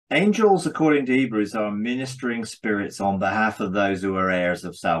Angels, according to Hebrews, are ministering spirits on behalf of those who are heirs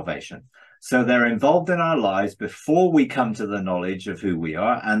of salvation. So they're involved in our lives before we come to the knowledge of who we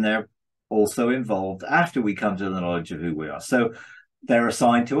are, and they're also involved after we come to the knowledge of who we are. So they're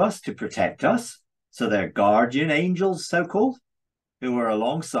assigned to us to protect us. So they're guardian angels, so-called, who are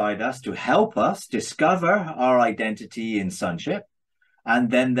alongside us to help us discover our identity in sonship. And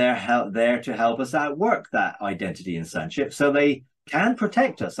then they're there to help us outwork that identity in sonship. So they can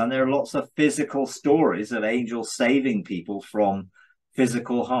protect us. And there are lots of physical stories of angels saving people from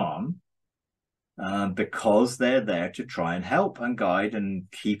physical harm because they're there to try and help and guide and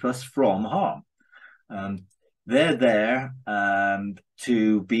keep us from harm. They're there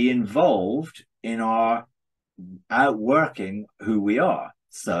to be involved in our outworking who we are.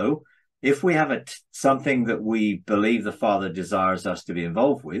 So if we have something that we believe the Father desires us to be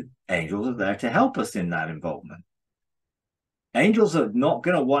involved with, angels are there to help us in that involvement. Angels are not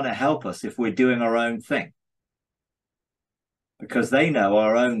going to want to help us if we're doing our own thing, because they know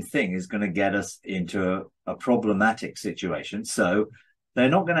our own thing is going to get us into a problematic situation. So they're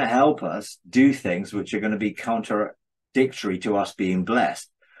not going to help us do things which are going to be contradictory to us being blessed.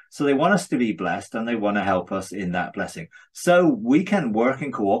 So they want us to be blessed, and they want to help us in that blessing. So we can work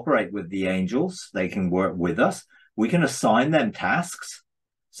and cooperate with the angels. They can work with us. We can assign them tasks.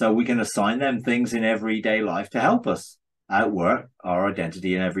 So we can assign them things in everyday life to help us outwork our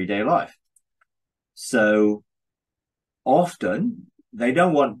identity in everyday life. So often they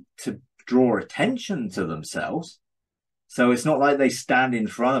don't want to draw attention to themselves. So it's not like they stand in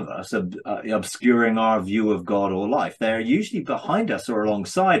front of us, obscuring our view of God or life. They're usually behind us or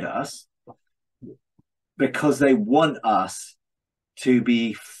alongside us because they want us to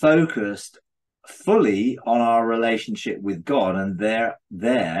be focused fully on our relationship with God, and they're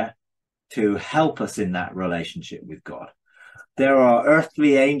there to help us in that relationship with God. There are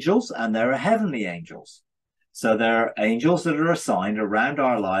earthly angels and there are heavenly angels. So there are angels that are assigned around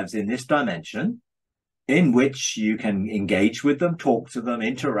our lives in this dimension, in which you can engage with them, talk to them,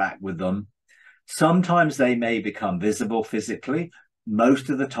 interact with them. Sometimes they may become visible physically. Most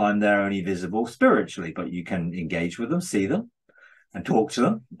of the time they're only visible spiritually, but you can engage with them, see them, and talk to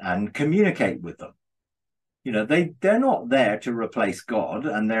them and communicate with them. You know, they're not there to replace God,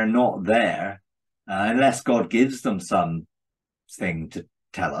 and they're not there unless God gives them something to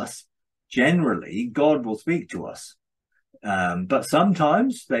tell us. Generally, God will speak to us. But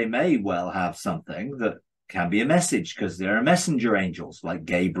sometimes they may well have something that can be a message, because there are messenger angels like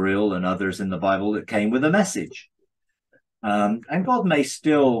Gabriel and others in the Bible that came with a message. And God may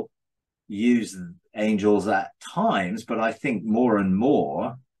still use angels at times, but I think more and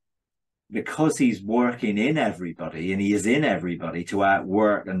more, because he's working in everybody and he is in everybody to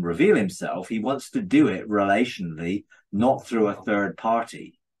outwork and reveal himself, he wants to do it relationally, not through a third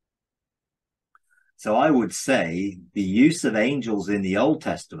party. So I would say the use of angels in the Old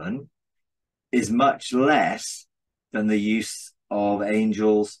Testament is much less than the use of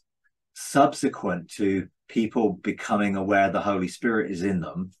angels subsequent to people becoming aware the Holy Spirit is in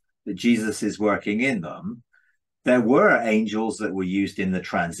them, that Jesus is working in them. There were angels that were used in the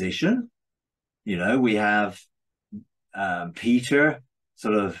transition. You know, we have Peter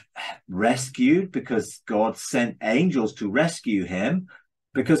sort of rescued because God sent angels to rescue him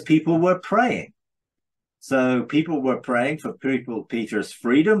because people were praying. So people were praying for Peter's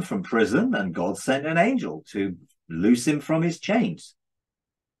freedom from prison, and God sent an angel to loose him from his chains.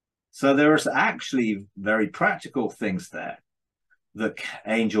 So there are actually very practical things there that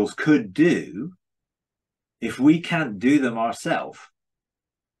angels could do if we can't do them ourselves.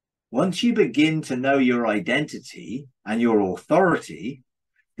 Once you begin to know your identity and your authority,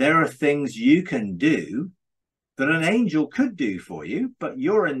 there are things you can do that an angel could do for you, but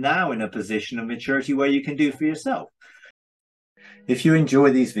you're now in a position of maturity where you can do for yourself. If you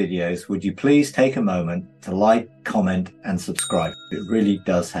enjoy these videos, would you please take a moment to like, comment, and subscribe? It really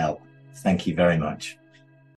does help. Thank you very much.